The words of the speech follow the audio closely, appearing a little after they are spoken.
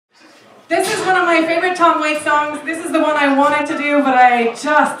This is one of my favorite Tom Waits songs. This is the one I wanted to do, but I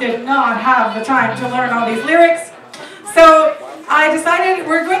just did not have the time to learn all these lyrics. So I decided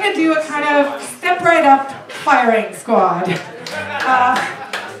we're going to do a kind of step right up firing squad.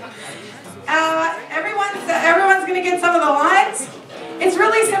 Everyone's going to get some of the lines. It's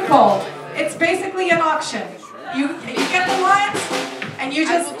really simple. It's basically an auction. You get the lines and you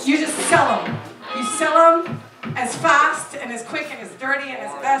just sell them. You sell them as fast and as quick and as dirty and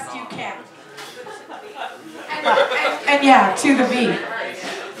as best you can. And yeah, to the beat.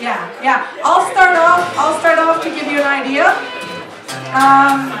 Yeah. I'll start off to give you an idea.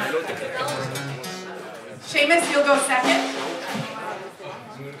 Seamus, you'll go second.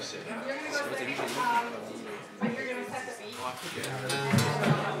 But you're gonna set the beat.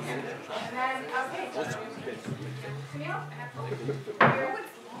 And then, okay. Camille?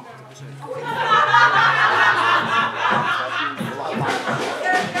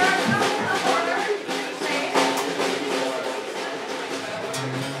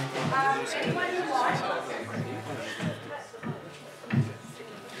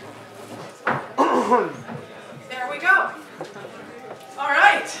 There we go. All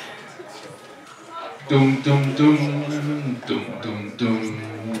right. Dum dum dum dum dum dum dum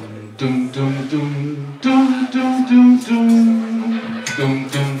dum dum dum dum dum dum dum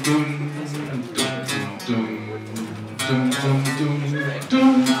dum dum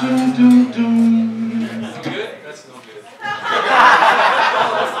dum dum dum dum. Good? That's not good.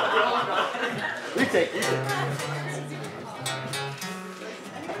 Retake.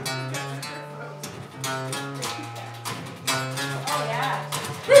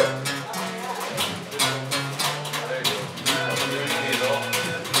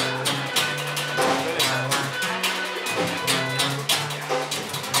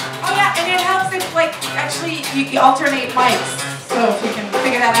 Actually, you alternate mics, so if you can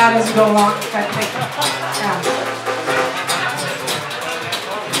figure that out as you go along, kind of thing. Yeah.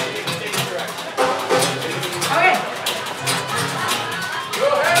 Okay.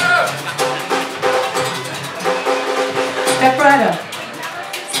 Step right up.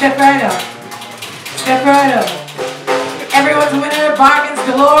 Step right up. Step right up. Everyone's a winner, bargains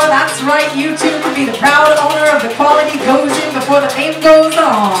galore. That's right, you too can be the proud owner of the quality goes in before the name goes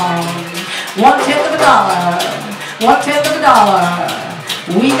on. 1/10 of a dollar. 1/10 of a dollar.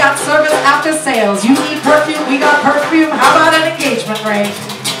 We got service after sales. You need perfume, we got perfume. How about an engagement ring?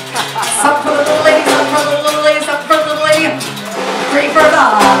 Some for the little lady, some for the little lady, some for the little lady. 3 for a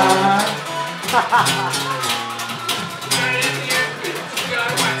dollar.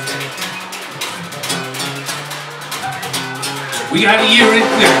 We got a year in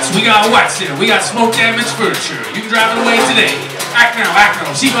clearance. We got wax in. We got smoke damage furniture. You can drive it away today. Act now,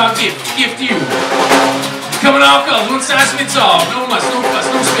 see my gift you. Coming all colors, one size fits all. No muss, no fuss,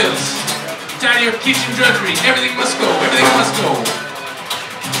 no spills. Tired of your kitchen drudgery, everything must go,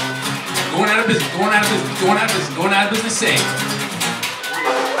 Going out of business, going out of business, say.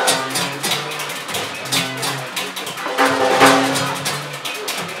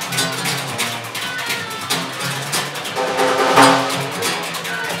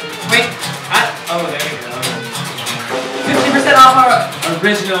 Wait, oh, there you go. 50% off our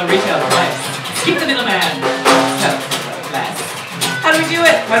original retail price. Keep the middleman. How do we do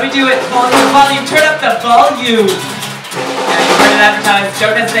it? Volume. Turn up the volume. Now you've heard it advertised.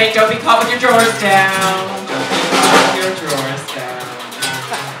 Don't hesitate. Don't be caught with your drawers down.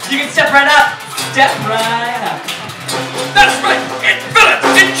 You can step right up. Step right up. That's right. It fillets,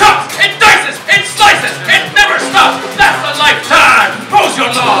 it chops, it dices, it slices, it never stops. That's a lifetime. Mows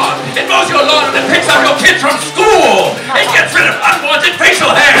your lawn. It mows your lawn and it picks up your kids from school. It gets rid of unwanted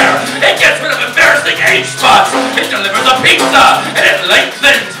facial hair. It gets rid of embarrassing age spots. It delivers a pizza and it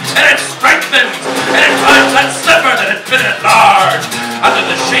lengthens and it strengthens and it finds that slipper that had been enlarged under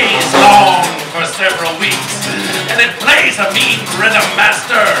the chaise long for several weeks. And it plays a mean rhythm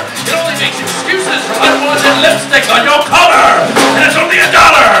master. It only makes excuses for unwanted lipstick on your collar. And it's only $1.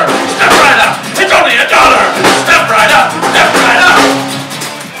 Step right up. It's only $1. Step right up. Step right up.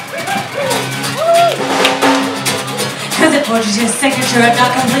 Because it forges your signature and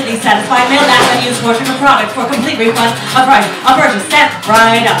not completely satisfied. Mail that unused portion of product for complete refund of purchase. Step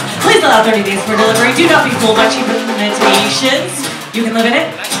right up. Please allow 30 days for delivery. Do not be fooled by cheap imitations. You can live in it,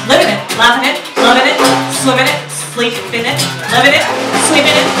 laugh in it, love in it, swim in it, sleep in it, live in it, sleep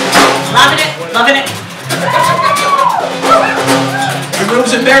in it, laugh in it, love in it.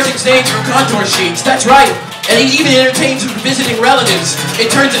 Removes embarrassing stains from contour sheets. That's right. And it even entertains visiting relatives.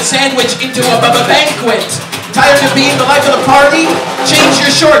 It turns a sandwich into a banquet. Tired of being the life of the party? Change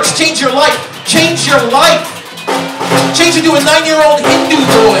your shorts. Change your life. Change your life. Change into a 9-year-old Hindu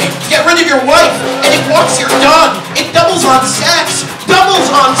boy. Get rid of your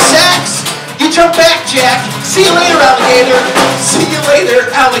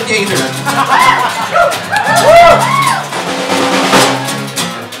alligator.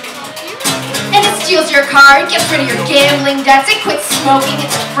 And it steals your car, it gets rid of your gambling debts, it quits smoking,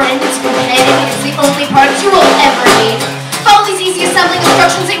 it's a friend, it's a companion, it's the only parts you will ever need. Follow these easy assembling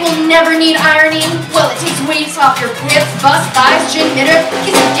instructions, it will never need ironing. Well, it takes weights off your hips, bust, thighs, chin, knitter,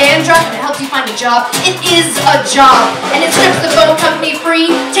 gives you dandruff, and it helps you find a job. It is a job, and it strips the phone company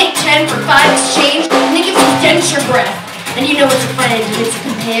free. Take 10 for 5 exchange, and it gives you denture breath. And you know it's a friend, and it's a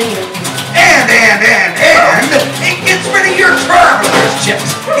companion. And it gets rid of your traveler's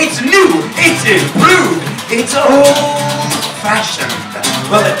checks. It's new, it's improved, it's old-fashioned.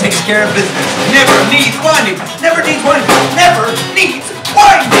 Well, it takes care of business. Never needs winding. Never needs winding. Never needs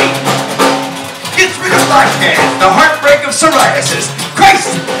winding. Gets rid of blackhead, the heartbreak of psoriasis.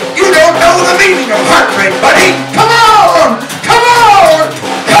 Christ, you don't know the meaning of heartbreak, buddy. Come on! Come on!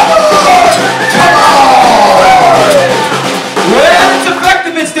 Come on! Come on! Well, it's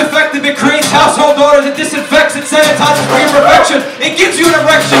effective, it's defective, it creates household orders, it disinfects, it sanitizes for imperfection, it gives you an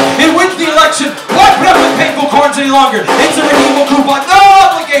erection, it wins the election. Why put up with painful corns any longer? It's a redeemable coupon, no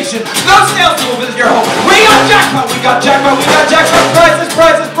obligation, no salesman will visit your home. We got jackpot, we got jackpot, we got jackpot,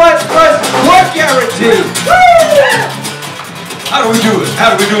 prices, what guarantee? How do we do it?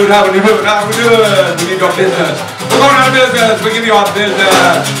 How do we do it? How do we do it? How do we do it? We need your business. We're going out of business, we give you our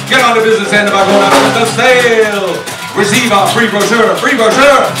business. Get on the business end by going out of business sale. Receive our free brochure,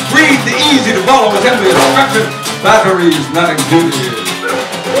 read the easy to follow assembly instructions, batteries not included.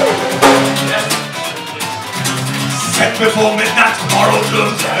 Set before midnight tomorrow,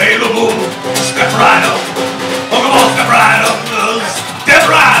 goods available. Step right up. Oh, come on, step right up. Step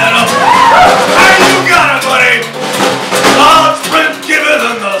right up. How you got it, buddy? Large print given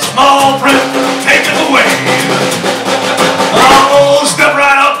and the small print taken away. Oh, step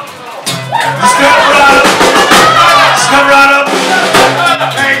right up. Step right up. Step right up.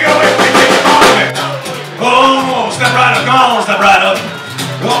 Hey, go with me. Take your ball with me. Oh, step right up. Come on, step right up.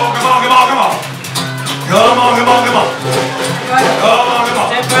 Oh, come on, come on, come on. Come on, come on, come on. Come on, come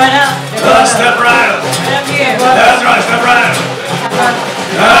on. Step right up. Step right up. Right up here. That's right, step right up.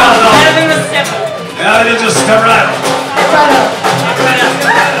 I don't think it was step up. Yeah, you just step right up. Step right up.